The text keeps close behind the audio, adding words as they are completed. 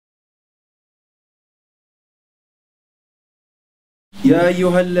يا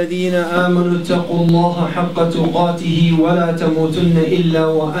أيها الذين آمنوا اتقوا الله حق تقاته ولا تموتن إلا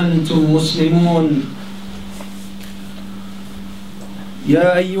وأنتم مسلمون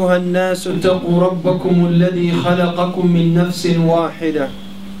يا أيها الناس اتقوا ربكم الذي خلقكم من نفس واحدة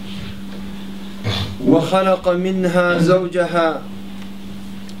وخلق منها زوجها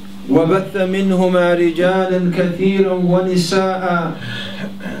وبث منهما رجالا كثيرا ونساء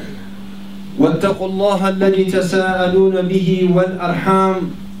واتقوا الله الذي تساءلون به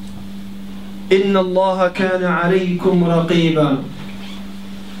والأرحام إن الله كان عليكم رقيبا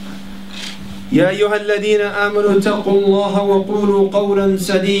يا أيها الذين آمنوا اتقوا الله وقولوا قولا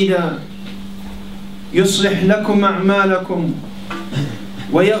سديدا يصلح لكم أعمالكم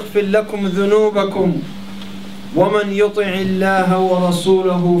ويغفر لكم ذنوبكم ومن يطع الله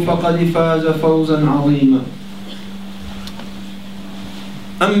ورسوله فقد فاز فوزا عظيما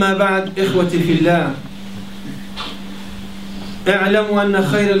أما بعد إخوتي في الله اعلموا أن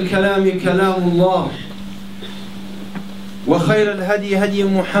خير الكلام كلام الله وخير الهدي هدي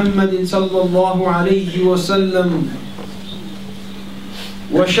محمد صلى الله عليه وسلم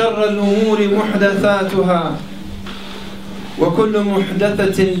وشر الأمور محدثاتها وكل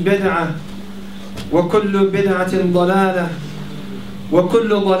محدثة بدعة وكل بدعة ضلالة وكل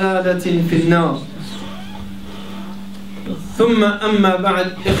ضلالة في النار ثم أما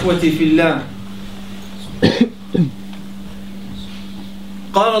بعد إخوتي في الله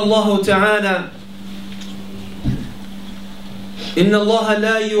قال الله تعالى إن الله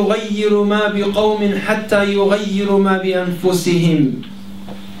لا يغير ما بقوم حتى يغيروا ما بأنفسهم.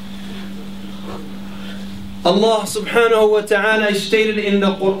 Allah subhanahu wa ta'ala stated in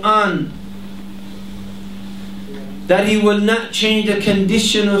the Quran that He will not change the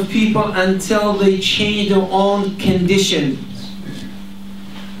condition of people until they change their own condition.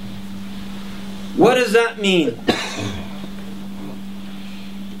 What does that mean?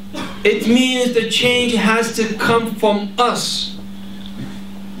 It means the change has to come from us.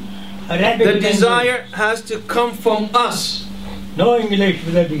 The desire has to come from us. No English,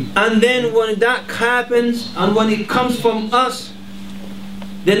 and then when that happens and when it comes from us,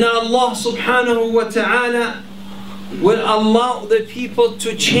 then Allah subhanahu wa ta'ala will allow the people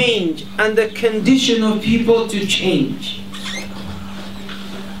to change and the condition of people to change.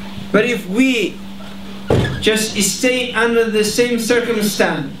 But if we just stay under the same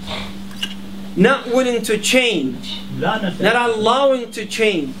circumstance, not willing to change, not allowing to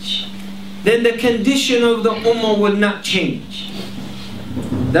change, then the condition of the ummah will not change.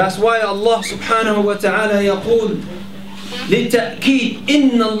 That's why Allah subhanahu wa ta'ala يقول للتأكيد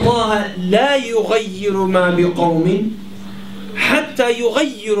إن الله لا يغير ما بقوم حتى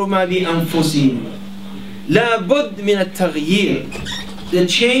يغير ما بأنفسهم لا بد من التغيير. The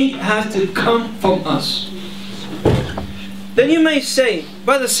change has to come from us. Then you may say,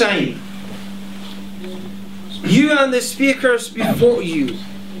 Brother Saeed, you and the speakers before you,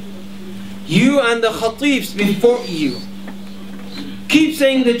 you and the khatibs before you, keep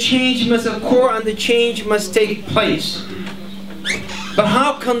saying the change must occur and the change must take place. But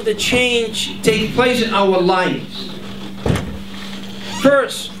how can the change take place in our lives?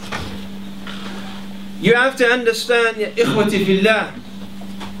 First, you have to understand, ya ikhwati fillah,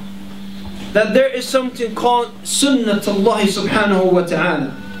 that there is something called sunnatullah subhanahu wa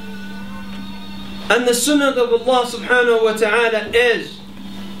ta'ala. And the sunnah of Allah subhanahu wa ta'ala is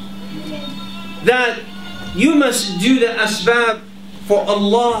that you must do the asbab for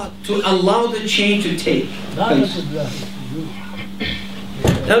Allah to allow the change to take place.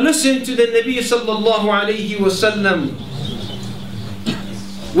 Now listen to the Nabi sallallahu alayhi wa sallam.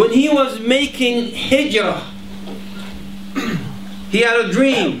 When he was making hijrah, he had a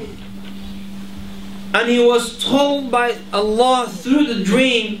dream. And he was told by Allah through the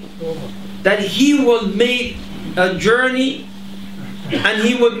dream that he will make a journey and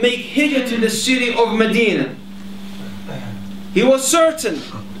he would make hijrah to the city of Medina. He was certain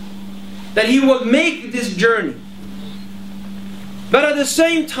that he would make this journey. But at the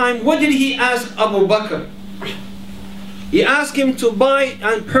same time, what did he ask Abu Bakr? He asked him to buy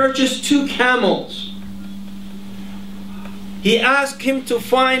and purchase 2 camels. He asked him to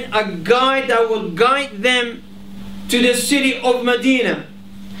find a guide that would guide them to the city of Medina.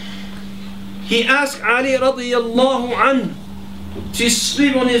 He asked Ali radiyallahu anhu to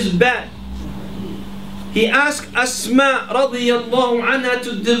sleep on his bed. He asked Asma radiyallahu anha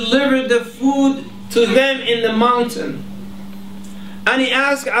to deliver the food to them in the mountain. And he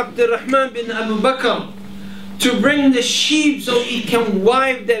asked Abdurrahman bin Abu Bakr to bring the sheep so he can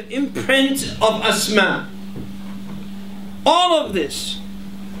wipe the imprint of Asma. All of this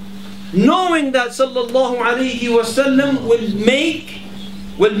knowing that sallallahu alayhi wasallam will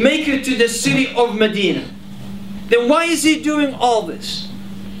make it to the city of Medina. Then why is he doing all this?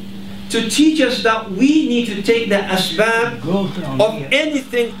 To teach us that we need to take the asbab of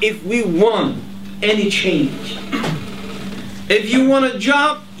anything if we want any change. If you want a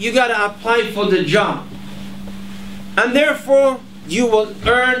job, you got to apply for the job. And therefore, you will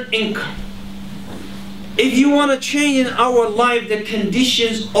earn income. If you want to change in our life the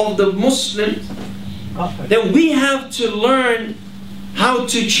conditions of the Muslims, then we have to learn how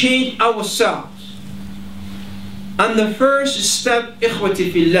to change ourselves. And the first step,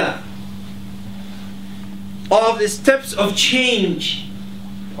 ikhwati fillah, of the steps of change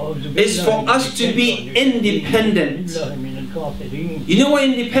is for us to be independent. You know what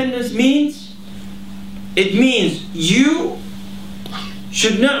independence means? It means you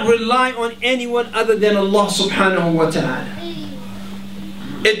should not rely on anyone other than Allah subhanahu wa ta'ala.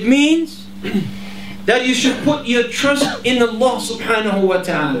 It means that you should put your trust in Allah subhanahu wa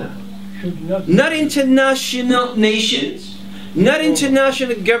ta'ala. Not international nations, not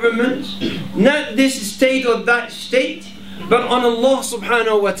international governments, not this state or that state, but on Allah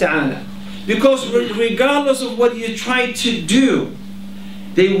subhanahu wa ta'ala. Because regardless of what you try to do,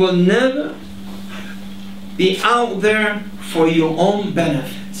 they will never be out there for your own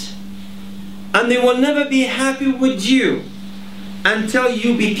benefit. And they will never be happy with you until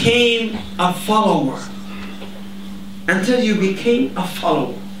you became a follower. Until you became a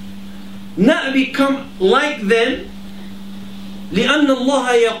follower. Not become like them. لأن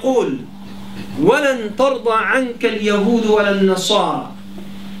الله يقول ولن ترضى عنك اليهود ولا النصارى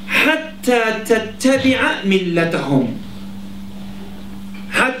حتى تتبع ملتهم.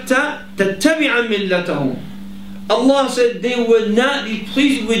 حتى تتبع ملتهم. Allah said they would not be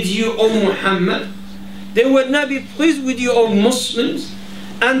pleased with you, O Muhammad. They would not be pleased with you, O Muslims,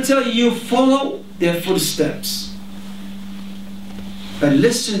 until you follow their footsteps. But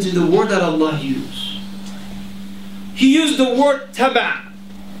listen to the word that Allah used. He used the word taba'.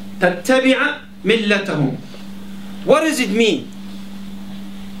 تَتَّبِعَ مِلَّتَهُمْ. What does it mean?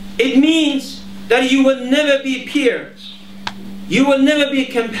 It means that you will never be peers. You will never be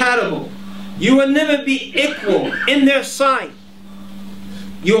compatible. You will never be equal in their sight.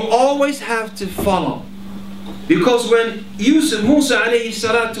 You always have to follow. Because when Musa alayhi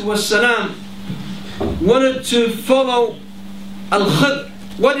salatu wassalam wanted to follow Al-Khidr,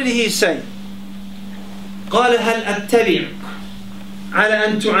 what did he say? قال هل أتبعك على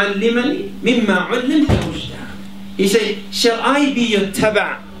أن تعلمني مما علمت رشدا. He said, shall I be your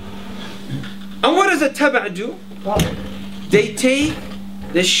taba'? And what does a taba' do? They take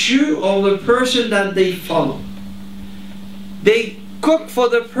the shoe of the person that they follow. They cook for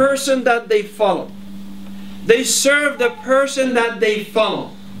the person that they follow. They serve the person that they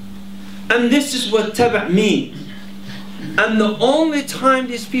follow. And this is what taba' means. And the only time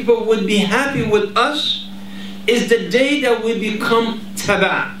these people would be happy with us is the day that we become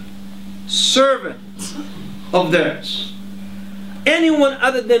taba', servants of theirs. Anyone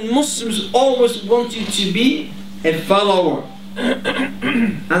other than Muslims always want you to be a follower.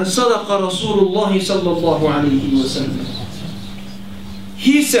 And صدق Rasulullah sallallahu alayhi wa sallam.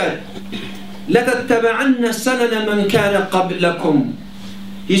 He said, لَتَتَّبَعَنَّ سَنَنَ مَنْ كَانَ قَبْلَكُمْ.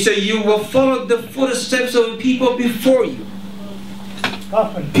 He said, you will follow the footsteps of people before you.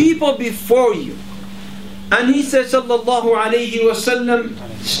 People before you. And he said, sallallahu alayhi wa sallam,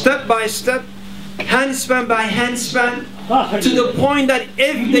 step by step, handspan by handspan, to the point that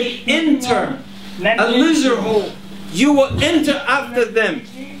if they enter a lizard hole, you will enter after them.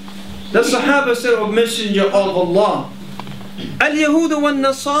 The Sahaba said, O Messenger of Allah, Al-Yahud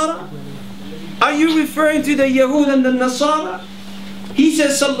wal-Nasara? Are you referring to the Yahud and the Nasara? He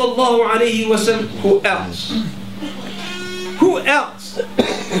said, sallallahu alayhi wa sallam, who else? Who else?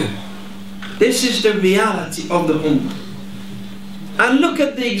 This is the reality of the Ummah. And look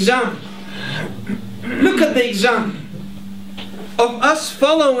at the example. Look at the example of us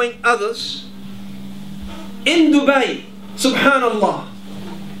following others in Dubai. Subhanallah.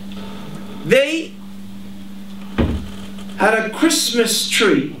 They had a Christmas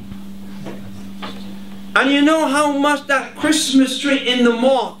tree. And you know how much that Christmas tree in the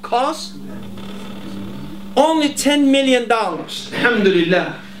mall cost? Only $10 million.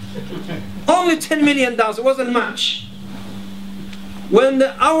 Alhamdulillah. Only $10 million. It wasn't much. When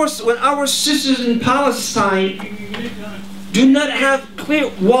our sisters in Palestine do not have clear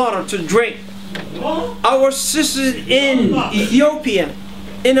water to drink, our sisters in Ethiopia,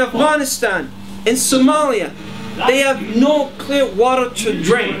 in Afghanistan, in Somalia, They have no clear water to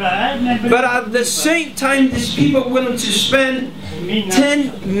drink. But at the same time, these people are willing to spend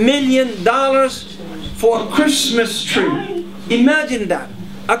 $10 million for a Christmas tree. Imagine that.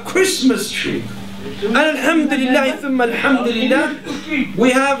 A Christmas tree. And alhamdulillah, alhamdulillah,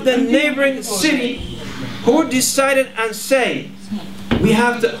 we have the neighboring city who decided and say, we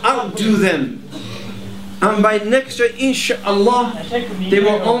have to outdo them. And by next year, inshallah, they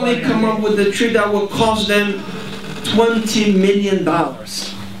will only come up with a tree that will cost them $20 million.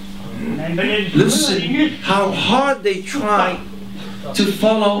 Listen how hard they try to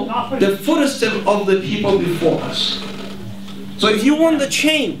follow the footsteps of the people before us. So if you want the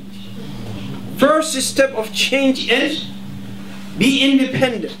change, first step of change is be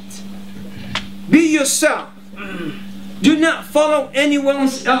independent. Be yourself. Do not follow anyone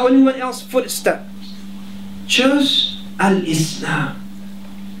else's footsteps. Choose Al-Islam,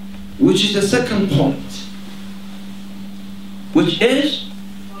 which is the second point, which is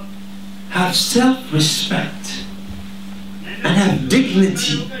have self-respect and have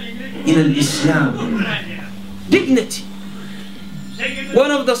dignity in Al-Islam. Dignity.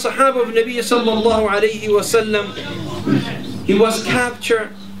 One of the Sahaba of Nabi sallallahu alayhi wasallam, he was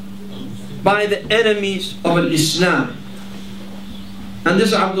captured by the enemies of Islam. And this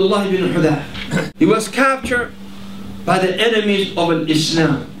is Abdullah ibn Huda. He was captured by the enemies of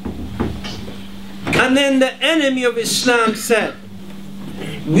Islam. And then the enemy of Islam said,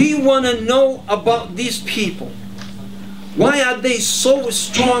 we want to know about these people. Why are they so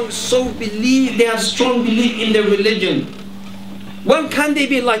strong, they have strong belief in their religion? When can they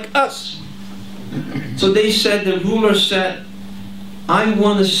be like us? So they said, the ruler said, I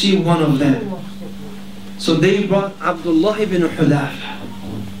want to see one of them. So they brought Abdullah ibn Hudafa.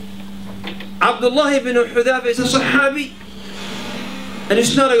 Abdullah ibn Hudafa is a Sahabi. And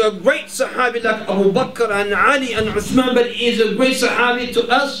it's not a great Sahabi like Abu Bakr and Ali and Uthman, but he is a great Sahabi to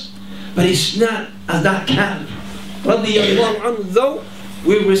us. But it's not as that kind. Radiyallahu anhu, though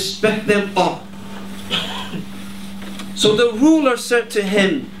we respect them all. So the ruler said to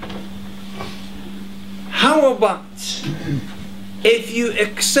him, how about if you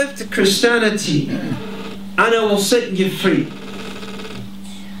accept Christianity and I will set you free?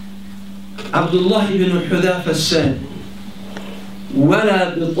 Abdullah ibn Hudafa said,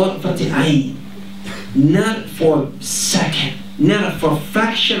 وَلَا بِطَرْفَةِ عَيْنٍ, not for a second, not for a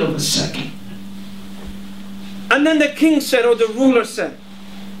fraction of a second. And then the king said, or the ruler said,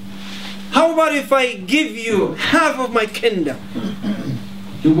 how about if I give you half of my kingdom?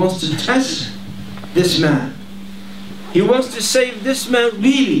 He wants to test this man. He wants to say if this man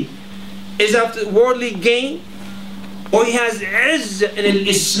really is after worldly gain, or he has izz in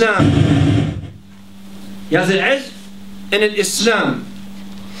Islam. He has izz in Islam.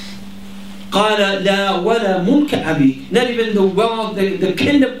 قال لا ولا ملك أبيك, not even the wealth, the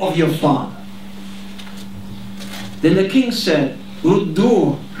kingdom of your father. Then the king said,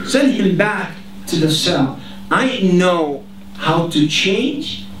 Rudduh, send him back to the cell. I know how to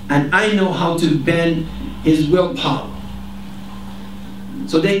change and I know how to bend his willpower.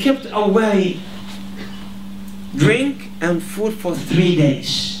 So they kept away drink and food for 3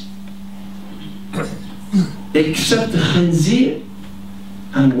 days. Except khanzir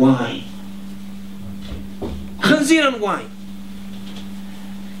and wine. Khanzir and wine.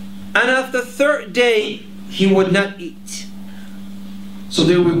 And after the 3rd day, he would not eat. So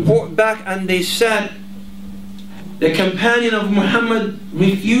they report back and they said, the companion of Muhammad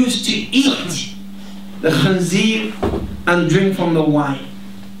refused to eat the khanzir and drink from the wine.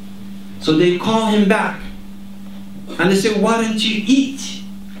 So they call him back and they say, why don't you eat?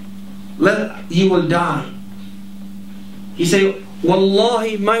 He will die. He said,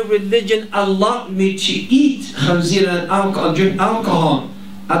 Wallahi, my religion allowed me to eat khanzir and alcohol, drink alcohol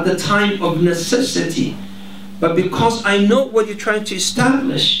at the time of necessity. But because I know what you're trying to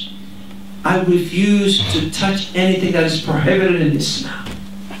establish, I refuse to touch anything that is prohibited in Islam.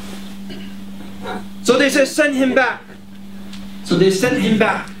 So they said, send him back. So they sent him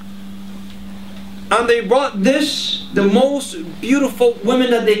back. And they brought the most beautiful woman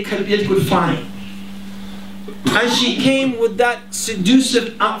that they could find. And she came with that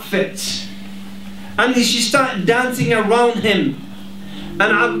seductive outfit. And she started dancing around him. And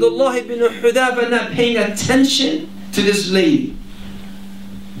Abdullah ibn Hudafa not paying attention to this lady.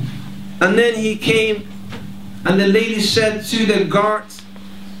 And then he came and the lady said to the guards,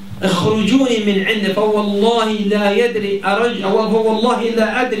 اخرجوني من عندي فوالله لا يدري فوالله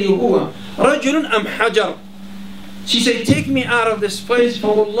لا أدري هو رجل أم حجر. She said, take me out of this place,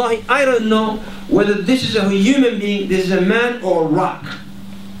 for wallahi, I don't know whether this is a human being, this is a man or a rock.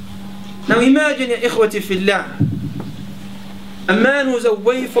 Now imagine, ya ikhwati fillah, a man who's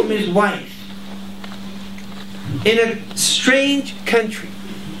away from his wife in a strange country,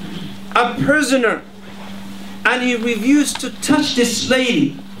 a prisoner, and he refused to touch this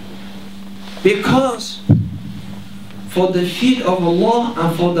lady because for the feet of Allah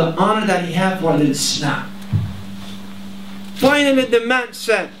and for the honor that he had for Islam. Finally the man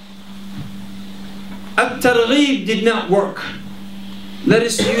said, At-Targhib did not work. Let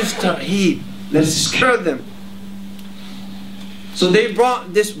us use Targhib. Let us scare them. So they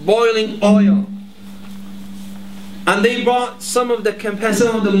brought this boiling oil, and they brought some of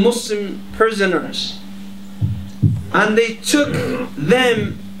the Muslim prisoners, and they took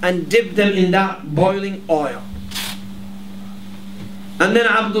them and dipped them in that boiling oil. And then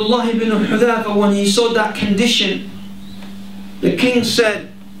Abdullah ibn Hudhafa, when he saw that condition, the king said,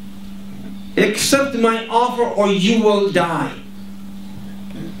 accept my offer or you will die.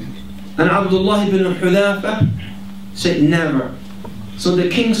 And Abdullah ibn Hudhafa said, never. So the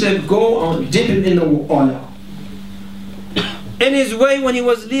king said, go and dip him in the oil. In his way, when he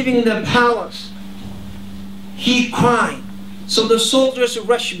was leaving the palace, he cried. So the soldiers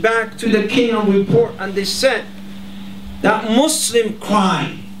rushed back to the king and report, and they said, that Muslim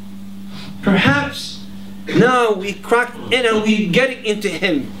cried. Perhaps now we cracked in and we get it into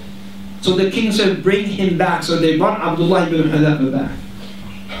him. So the king said, bring him back. So they brought Abdullah ibn Hudhafa back.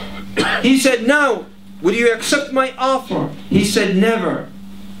 He said, now, would you accept my offer? He said, never.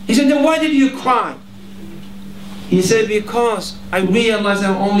 He said, then why did you cry? He said, because I realized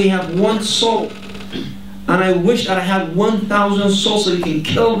I only have one soul, and I wish that I had 1,000 souls so you can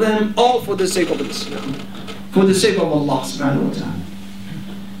kill them all for the sake of Islam, for the sake of Allah subhanahu wa ta'ala.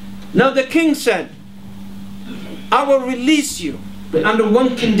 Now the king said, I will release you, but under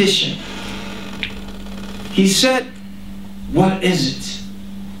one condition. He said, what is it?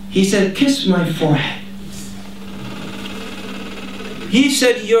 He said, kiss my forehead. He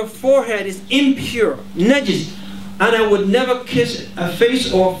said, your forehead is impure, najis, and I would never kiss a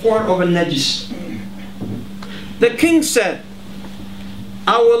face or a forehead of a najis. The king said,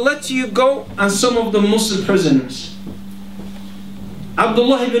 I will let you go and some of the Muslim prisoners.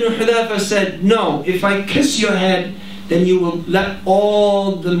 Abdullah ibn Hudhafa said, no, if I kiss your head, then you will let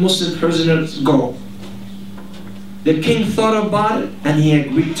all the Muslim prisoners go. The king thought about it and he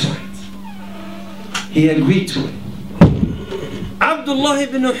agreed to it. He agreed to it. Abdullah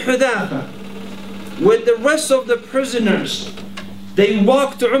ibn Hudhafa, with the rest of the prisoners, they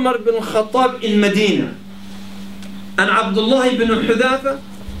walked to Umar ibn Khattab in Medina. And Abdullah ibn Hudhafa,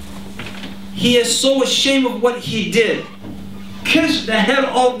 he is so ashamed of what he did, kissed the head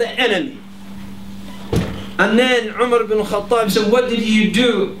of the enemy. And then Umar ibn Khattab said, what did you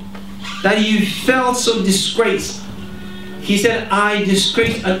do that you felt so disgraced? He said, I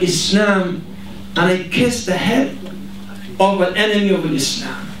disgraced Islam and I kissed the head of an enemy of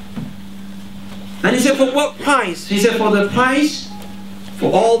Islam. And he said, for what price? He said, for the price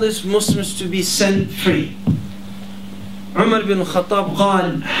for all these Muslims to be set free. Umar ibn Khattab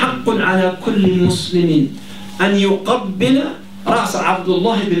قال حق على كل مسلم أن يقبل رأس عبد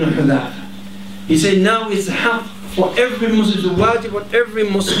الله بن حذافة. He said, now it's haq for every Muslim, the wajib on every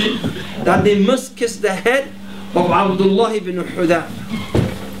Muslim, that they must kiss the head of Abdullah ibn Hudhafa.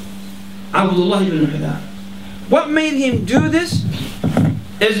 Abdullah ibn Hudhafa. What made him do this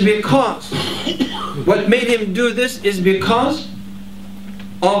is because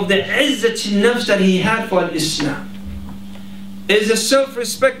of the izzat nafs that he had for Islam. Is the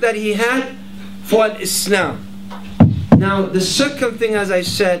self-respect that he had for Islam. Now the second thing, as I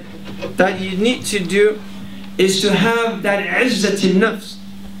said, that you need to do is to have that izzat nafs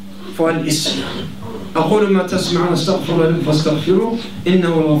for Islam. أقول ما تسمعون استغفر الله فاستغفروه إنه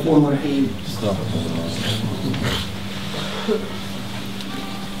الغفور الرحيم.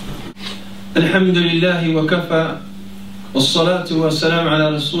 الحمد لله وكفى والصلاة والسلام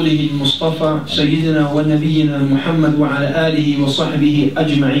على رسوله المصطفى سيدنا ونبينا محمد وعلى آله وصحبه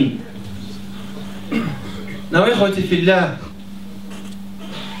أجمعين. Now إخوتي في الله,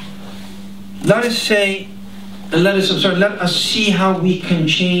 let us say and let us see how we can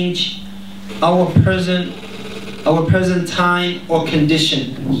change our present time or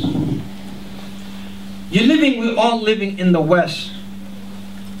condition. We're all living in the West.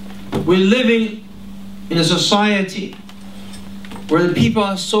 We're living in a society where the people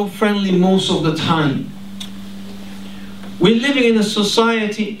are so friendly most of the time. We're living in a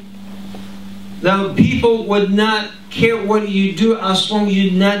society that people would not care what you do as long as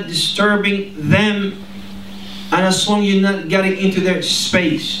you're not disturbing them and as long as you're not getting into their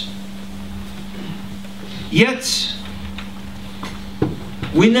space. Yet,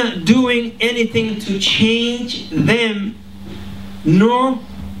 we're not doing anything to change them, nor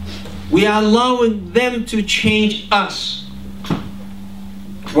we are allowing them to change us.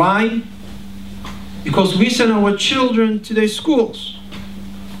 Why? Because we send our children to their schools.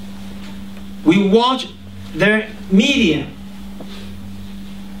 We watch their media.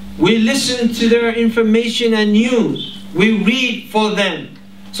 We listen to their information and news. We read for them.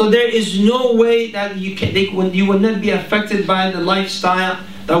 So there is no way that you will not be affected by the lifestyle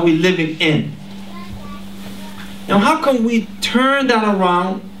that we're living in. Now how can we turn that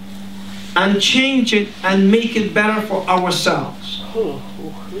around and change it and make it better for ourselves?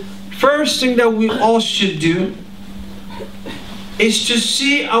 First thing that we all should do is to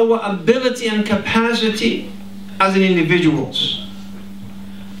see our ability and capacity as an individuals.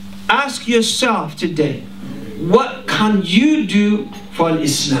 Ask yourself today, what can you do for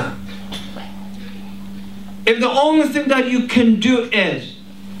Islam? If the only thing that you can do is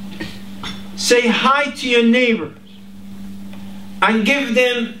say hi to your neighbors and give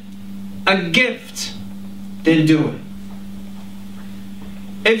them a gift, then do it.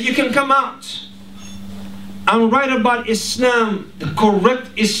 If you can come out and write about Islam, the correct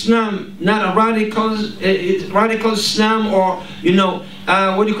Islam, not a radical Islam, or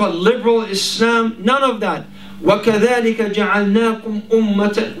what do you call liberal Islam, none of that. وَكَذَلِكَ جَعَلْنَاكُمْ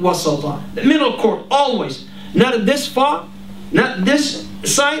أُمَّةً وَسَطًا. The middle court, always. Not this far, not this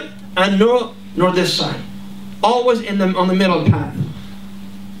side, and nor this side. Always on the middle path.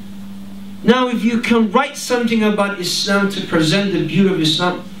 Now if you can write something about Islam to present the beauty of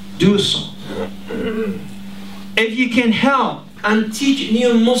Islam, do so. If you can help and teach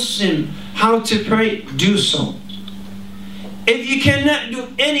new Muslims how to pray, do so. If you cannot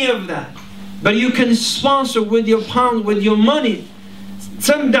do any of that, but you can sponsor with your pound, with your money,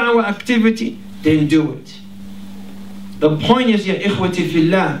 some da'wah activity, then do it. The point is, ya ikhwati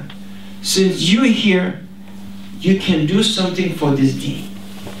fillah, since you're here, you can do something for this deen.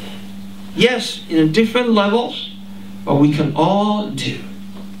 Yes, in a different levels, but we can all do.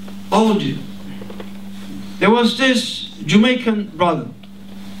 All do. There was this Jamaican brother.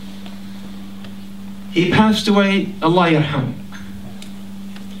 He passed away, Allah yarham.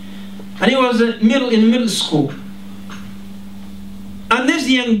 And he was in middle school. And this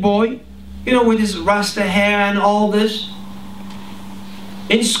young boy, with his rasta hair and all this,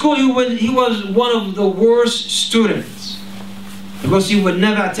 in school he was one of the worst students, because he would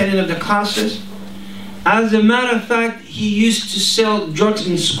never attend any of the classes. As a matter of fact, he used to sell drugs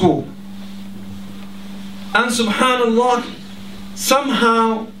in school. And subhanallah,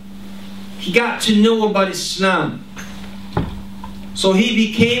 somehow he got to know about Islam. So he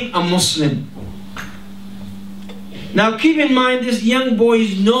became a Muslim. Now keep in mind, this young boy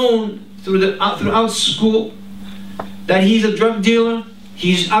is known throughout school that he's a drug dealer.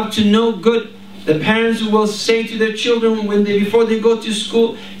 He's up to no good. The parents will say to their children before they go to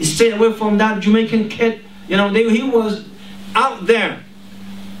school, stay away from that Jamaican kid. He was out there.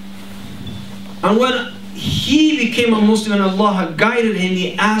 And when he became a Muslim and Allah had guided him,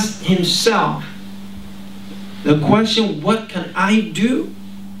 he asked himself the question, what can I do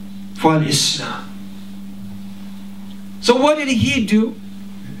for Islam? So what did he do?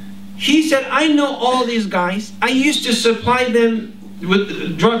 He said, I know all these guys. I used to supply them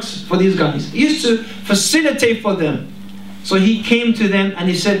with drugs for these guys. He used to facilitate for them. So he came to them and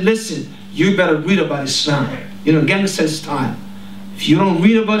he said, listen, you better read about Islam. Gangster style. If you don't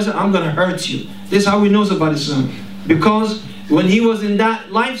read about Islam, I'm going to hurt you. This is how he knows about Islam. Because when he was in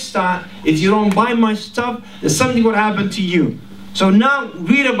that lifestyle, if you don't buy my stuff, then something would happen to you. So now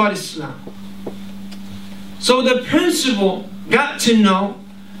read about Islam. So the principal got to know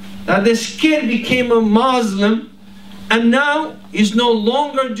that this kid became a Muslim, and now he's no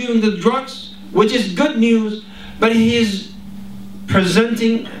longer doing the drugs, which is good news, but he's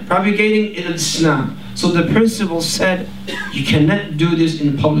propagating in Islam. So the principal said, you cannot do this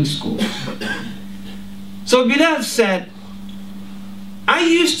in public school. So Bilal said, I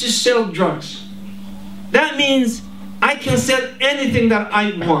used to sell drugs. That means I can sell anything that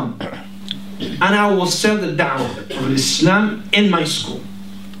I want. And I will sell the da'wah of Islam in my school.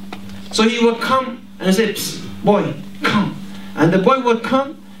 So he would come and say, boy, come. And the boy would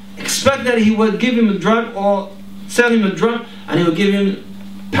come, expect that he would give him a drug or sell him a drug, and he would give him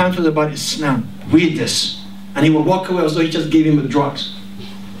pamphlets about Islam. Read this. And he would walk away as though he just gave him the drugs.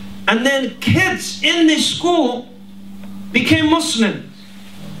 And then kids in this school became Muslim.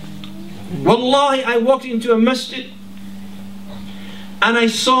 Wallahi, I walked into a masjid and I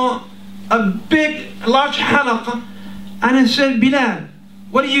saw a large halaqah, and I said, Bilal,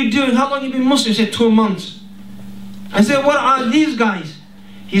 what are you doing? How long have you been Muslim? He said, 2 months. I said, what are these guys?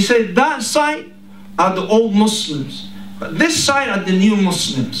 He said, that side are the old Muslims, but this side are the new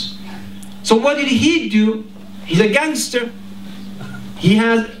Muslims. So what did he do? He's a gangster. He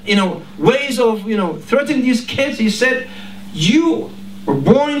has, ways of, threatening these kids. He said, you were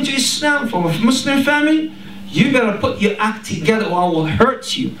born into Islam from a Muslim family. You better put your act together or I will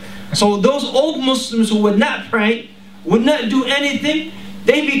hurt you. So those old Muslims who would not pray, would not do anything,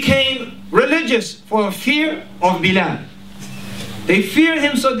 they became religious for fear of Bilal. They feared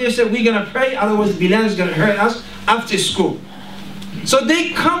him, so they said, we're going to pray, otherwise Bilal is going to hurt us after school. So they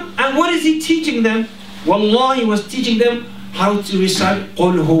come, and what is he teaching them? Wallah, he was teaching them how to recite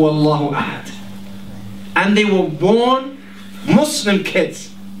Qul Huwa Allahu Ahad. And they were born Muslim kids.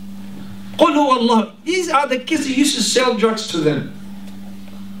 Qul Huwa Allah. These are the kids who used to sell drugs to them.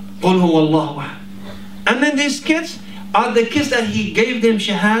 Qul Huwa Allahu Ahad. And then these kids are the kids that he gave them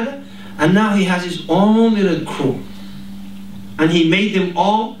Shahada, and now he has his own little crew. And he made them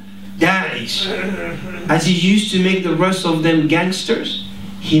all da'is. As he used to make the rest of them gangsters,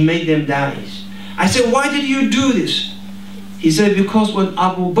 he made them da'is. I said, why did you do this? He said, because when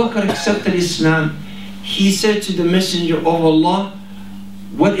Abu Bakr accepted Islam, he said to the Messenger of Allah,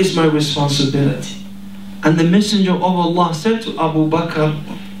 what is my responsibility? And the Messenger of Allah said to Abu Bakr,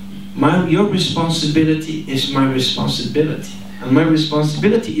 your responsibility is my responsibility. And my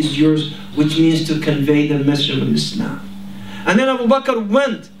responsibility is yours, which means to convey the message of Islam. And then Abu Bakr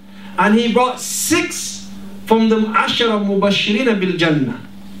went and he brought 6 from the Ashara Mubashirina bil Jannah.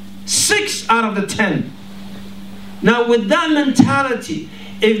 6 out of the 10. Now with that mentality,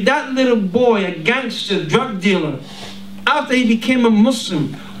 if that little boy, a gangster, drug dealer, after he became a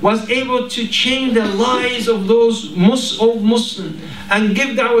Muslim, was able to change the lives of those old Muslims and give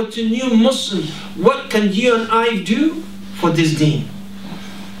da'wah to new Muslims, what can you and I do for this deen?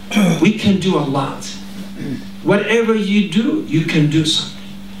 We can do a lot. Whatever you do, you can do something.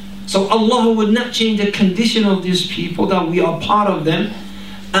 So Allah would not change the condition of these people, that we are part of them,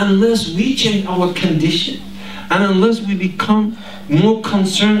 unless we change our condition and unless we become more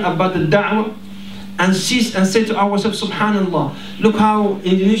concerned about the da'wah and cease and say to ourselves, subhanallah, look how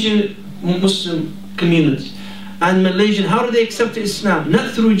Indonesian Muslim communities and Malaysian, how do they accept Islam?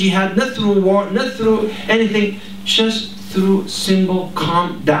 Not through jihad, not through war, not through anything, just through simple,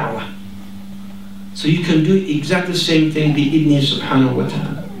 calm da'wah. So you can do exactly the same thing, bi'idni subhanahu wa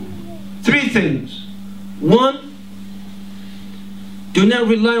ta'ala. 3 things. 1, do not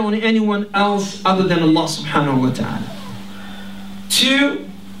rely on anyone else other than Allah subhanahu wa ta'ala. 2,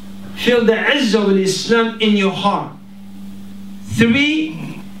 feel the izzah of Islam in your heart.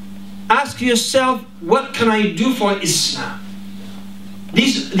 3, ask yourself, what can I do for Islam?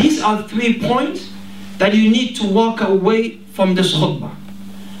 These are 3 points that you need to walk away from this khutbah.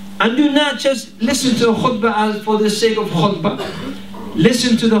 And do not just listen to the khutbah as for the sake of khutbah.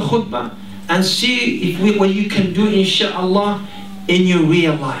 Listen to the khutbah and see what you can do, inshaAllah, in your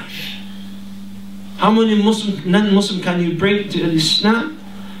real life. How many Muslim, non-Muslim can you bring to Islam?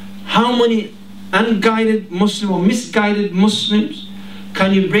 How many unguided Muslim or misguided Muslims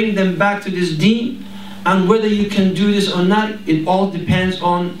can you bring them back to this deen? And whether you can do this or not, it all depends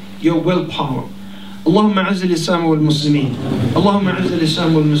on your willpower. اللهم اعز الإسلام والمسلمين اللهم اعز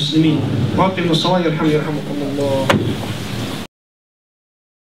الإسلام والمسلمين واقم الصلاة يرحمكم الله